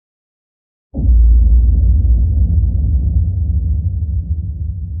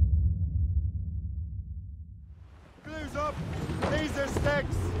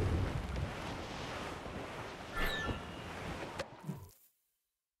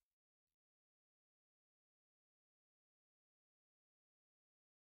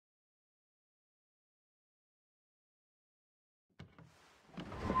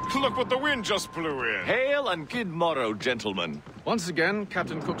Look what the wind just blew in. Hail and good morrow, gentlemen. Once again,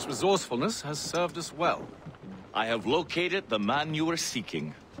 Captain Cook's resourcefulness has served us well. I have located the man you were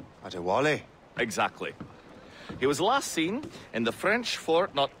seeking. Adéwalé? Exactly. He was last seen in the French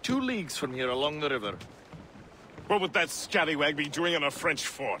fort not 2 leagues from here along the river. What would that scallywag be doing in a French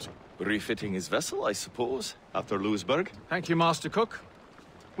fort? Refitting his vessel, I suppose, after Louisburg. Thank you, Master Cook.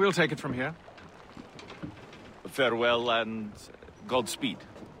 We'll take it from here. Farewell and Godspeed,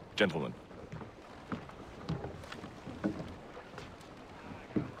 gentlemen.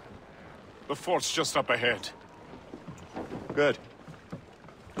 The fort's just up ahead. Good.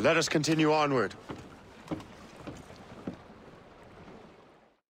 Let us continue onward.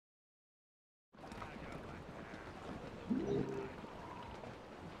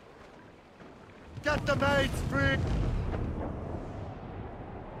 Get the mates free!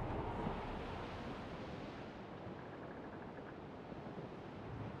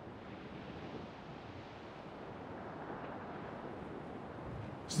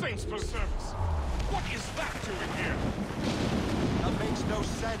 Saints preserve us! What is that doing here? That makes no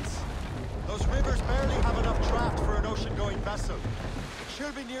sense. Those rivers barely have enough draft for an ocean-going vessel. It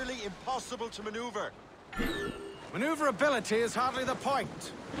should be nearly impossible to maneuver. Maneuverability is hardly the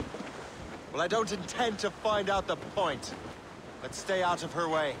point. Well, I don't intend to find out the point. Let's stay out of her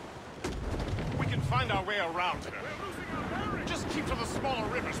way. We can find our way around her. Just keep to the smaller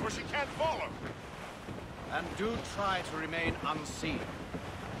rivers where she can't follow. And do try to remain unseen.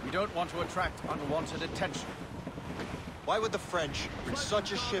 We don't want to attract unwanted attention. Why would the French bring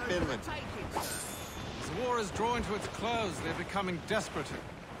such a ship inland? As the war is drawing to its close, they're becoming desperate.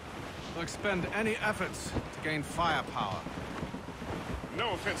 They'll expend any efforts to gain firepower.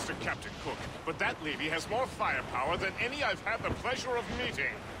 No offense to Captain Cook, but that lady has more firepower than any I've had the pleasure of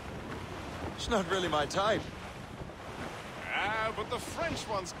meeting. She's not really my type. Ah, but the French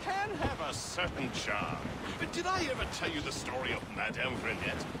ones can have a certain charm. Did I ever tell you the story of Madame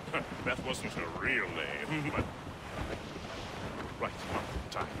Renette? That wasn't her real name, but... Right,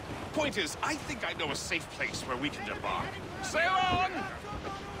 not time. Point is, I think I know a safe place where we can debark. Sail on!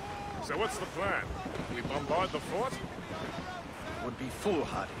 So what's the plan? We bombard the fort? It would be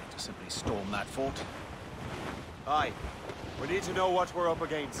foolhardy to simply storm that fort. Aye. We need to know what we're up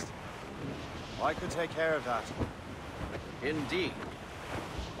against. I can take care of that. Indeed.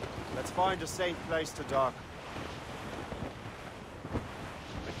 Let's find a safe place to dock.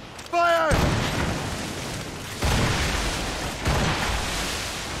 Fire!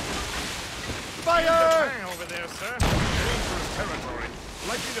 Fire! Hang over there, sir. Dangerous territory.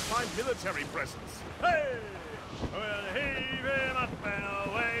 Likely to find military presence. Hey! We'll heave him up and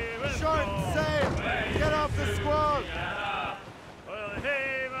away with Short sail! Get off the squall! We'll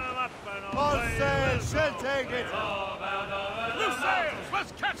heave him up and All away sail! with She'll take it! Loose sails!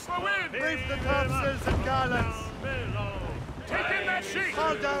 Let's catch the wind! Reef the topsails and gallants! Take in that sheet!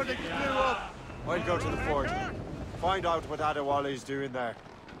 Haul down and clew up! I'll go to the fort. Find out what Adéwalé doing there.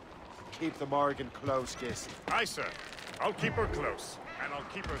 Keep the Morrigan close, Gist. Aye, sir. I'll keep her close. And I'll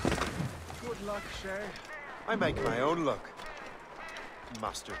keep her safe. Good luck, Shay. I make my own luck,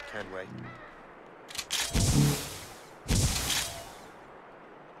 Master Kenway.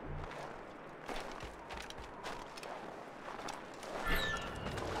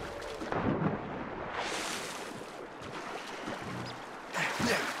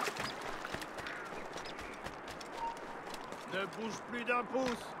 Ne bouge plus d'un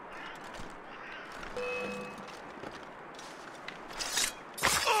pouce.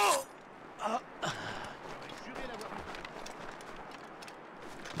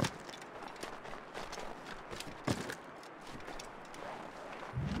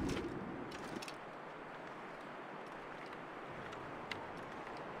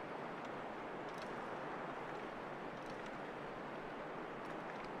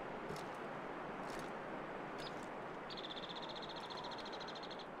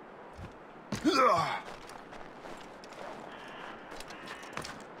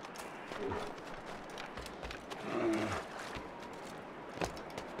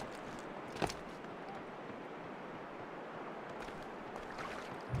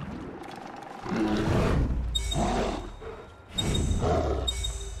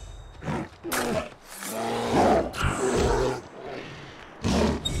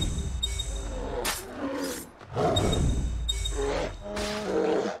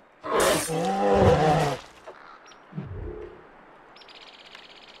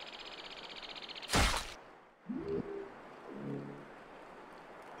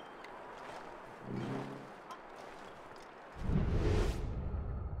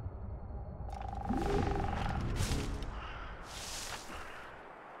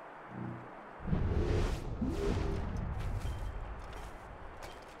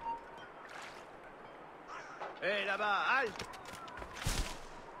 Hé, là-bas, halte!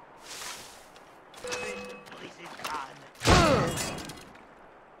 Je vais te briser le crâne.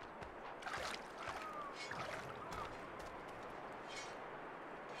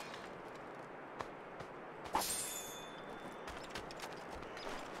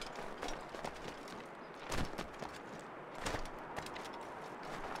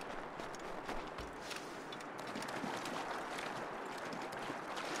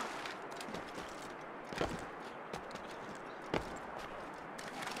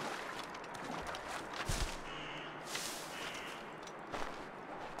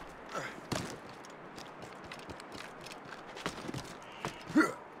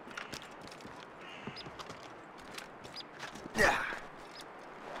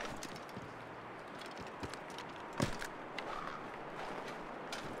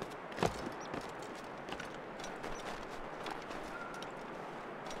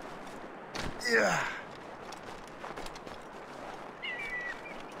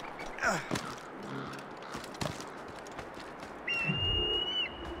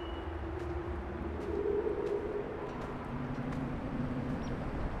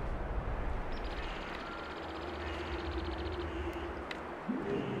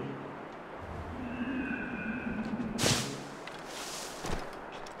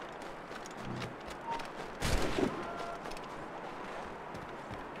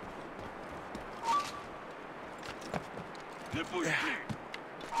 Ne bouge plus.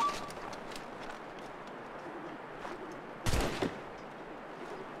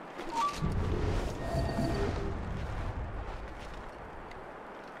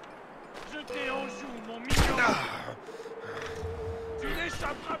 Jetez en joue, mon mignon. Tu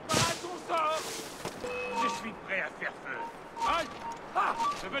n'échapperas pas à ton sort. Je suis prêt à faire feu. Halte! Ah!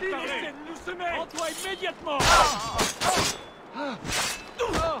 Je vais te Il parler. essaie de nous semer. Rends-toi immédiatement.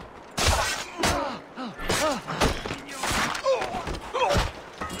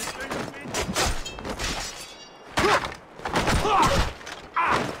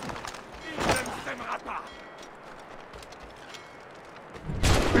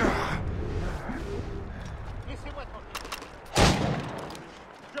 Laissez-moi tranquille.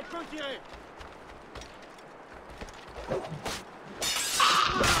 Je peux tirer.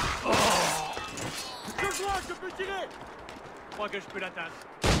 Je vois, je peux tirer. Je crois que je peux l'atteindre.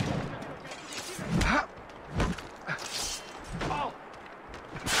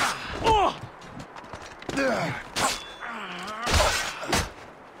 Oh! Tu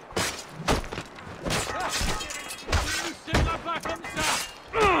ne tiendras pas comme ça!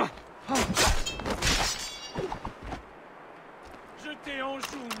 Je t'ai en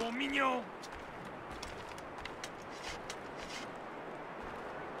joue, mon mignon!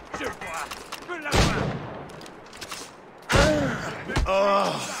 Je vois! Je peux l'avoir!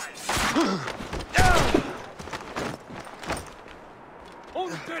 On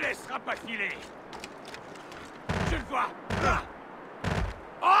ne te laissera pas filer! Je le vois! Là.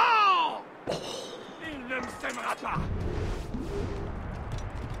 Oh! Il ne me sèmera pas!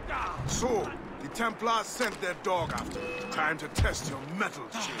 Ah. So, the Templars sent their dog after you. Time to test your mettle,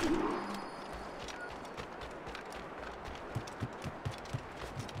 Chief.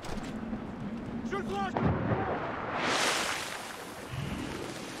 Je le vois.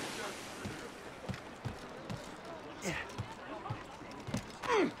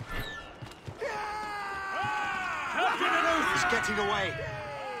 He's getting away.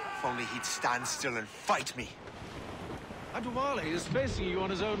 If only he'd stand still and fight me. Adéwalé is facing you on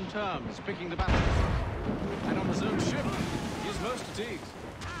his own terms, picking the battles. And on his own ship, he's most fatigued.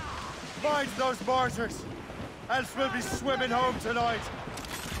 Mind those mortars, else we'll be swimming home tonight.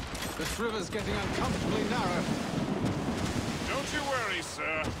 This river's getting uncomfortably narrow. Don't you worry,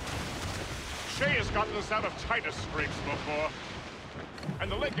 sir. Shay has gotten us out of tighter scrapes before. And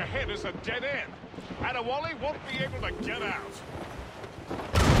the lake ahead is a dead end. Adéwalé won't be able to get out.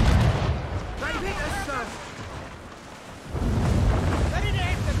 They hit us, sir! They didn't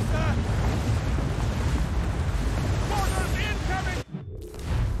hit them, sir! Mortars incoming!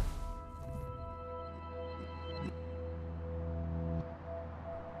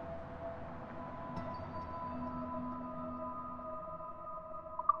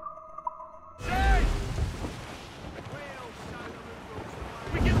 Jay!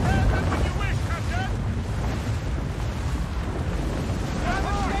 We can turn them when you wish, Captain!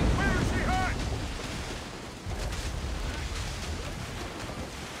 Where is she hurt?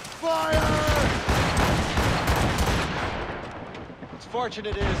 Fire! It's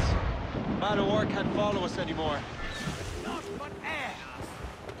fortunate it is. Man of war can't follow us anymore. Not but air!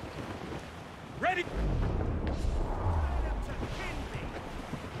 Ready?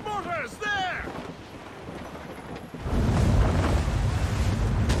 Mortars, there!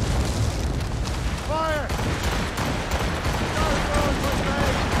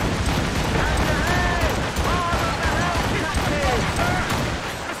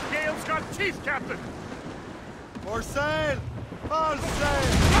 teeth, Captain! For sail! All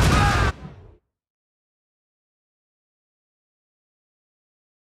sail!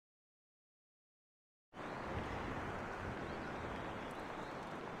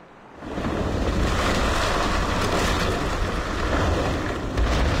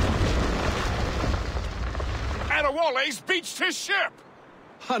 Adéwalé's beached his ship!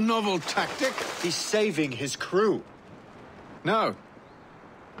 A novel tactic? He's saving his crew. No.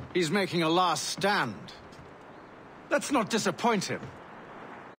 He's making a last stand. Let's not disappoint him.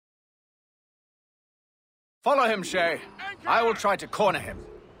 Follow him, Shay. I will try to corner him.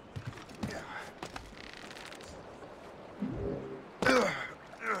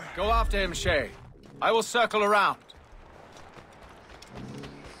 Go after him, Shay. I will circle around.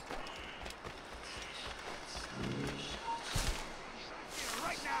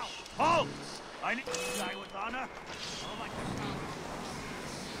 Right now! Halt! I need to die with honor. Oh my God.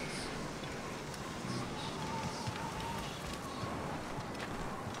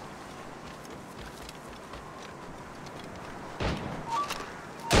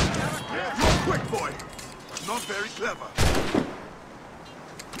 You're quick, boy. Not very clever.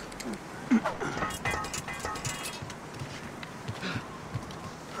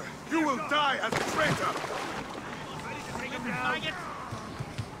 You will die as a traitor. Ready to take him down?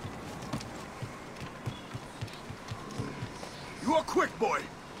 You are quick, boy,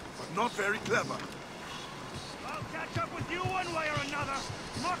 but not very clever. I'll catch up with you one way or another.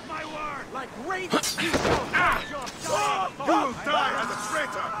 Mark my word. Like rain, you shall have your You will die as a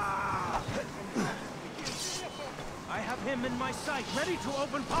traitor. I have him in my sight, ready to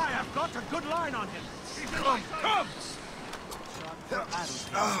open fire. I've got a good line on him. Come, come! I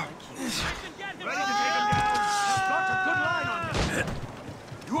can get him. Ready to take him down. I've got a good line on him.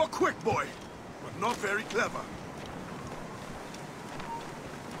 You are quick, boy, but not very clever.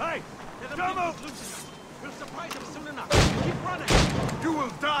 Hey, come out! We'll surprise him soon enough. Keep running. You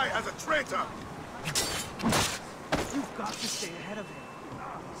will die as a traitor. You've got to stay ahead of him.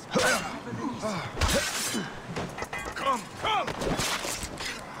 Come, come!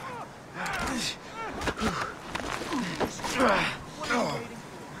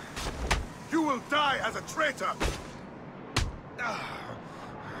 You will die as a traitor.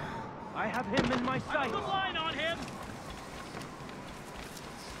 I have him in my sight. Good line on him.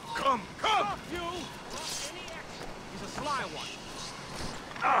 Come, come! Stop you! He's a sly one.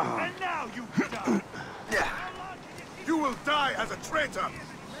 And now you die. You will die as a traitor.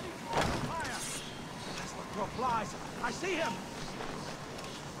 That's what crow flies. I see him.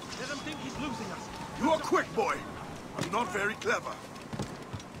 Let him think he's losing us. You are quick, boy, but not very clever.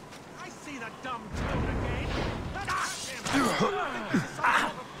 I see the dumb toad again. That's him. This is some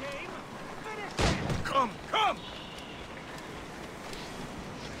sort of game. Finish him. Come, come!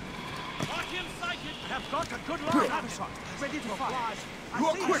 Mark him sighted. Have got a good line. Have shot. Ready to fire. You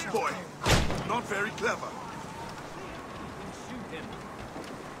are quick, boy, but not very clever. Shoot him.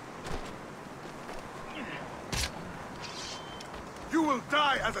 You will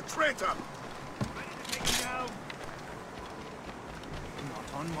die as a traitor. Ready to take him down. Not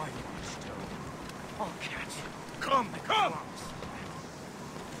on my watch, Toad. I'll catch him. Come, come!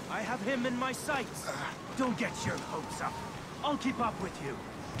 I have him in my sights. Don't get your hopes up. I'll keep up with you.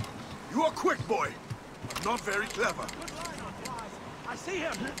 You are quick, boy, but not very clever. Good line on flies. I see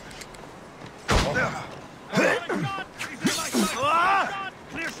him.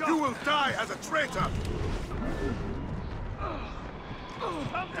 Clear shot. You will die as a traitor.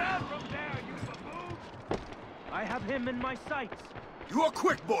 Come down from there, you baboon. I have him in my sights. You are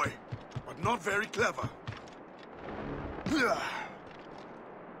quick, boy, but not very clever.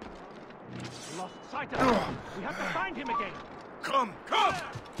 Lost sight of him. We have to find him again. Come, come!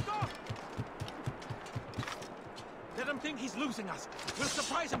 Stop! Let him think he's losing us. We'll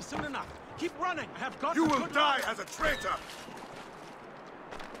surprise him soon enough. Keep running. I have got You a will good die line. as a traitor.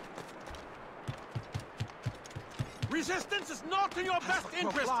 Resistance is not in your best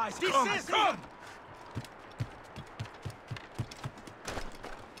interest. Come, Desist come! him.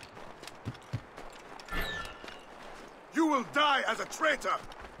 You will die as a traitor.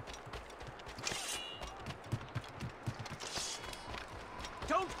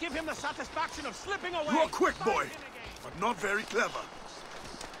 Don't give him the satisfaction of slipping away. You are quick, Find boy, him again. but not very clever.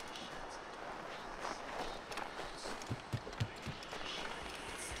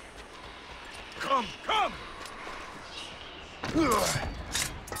 Come, come!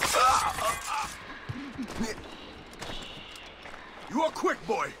 You are quick,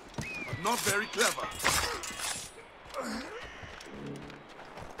 boy, but not very clever.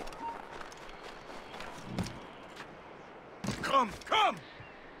 Come, come!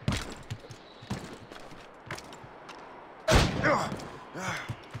 You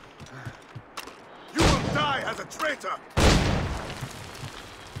will die as a traitor!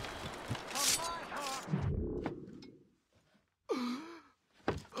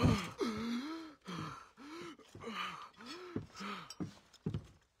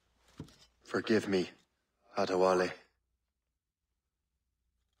 Forgive me, Adéwalé.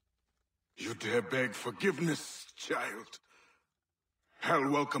 You dare beg forgiveness, child? Hell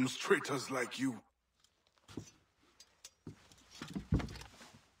welcomes traitors like you.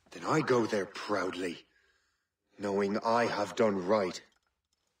 Then I go there proudly, knowing I have done right.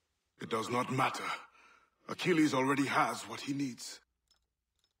 It does not matter. Achilles already has what he needs.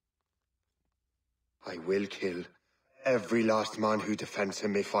 I will kill every last man who defends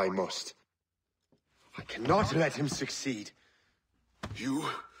him if I must. I cannot let him succeed. You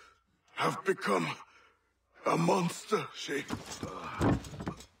have become a monster, Sheikh.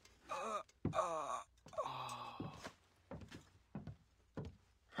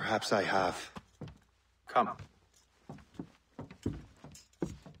 Perhaps I have. Come.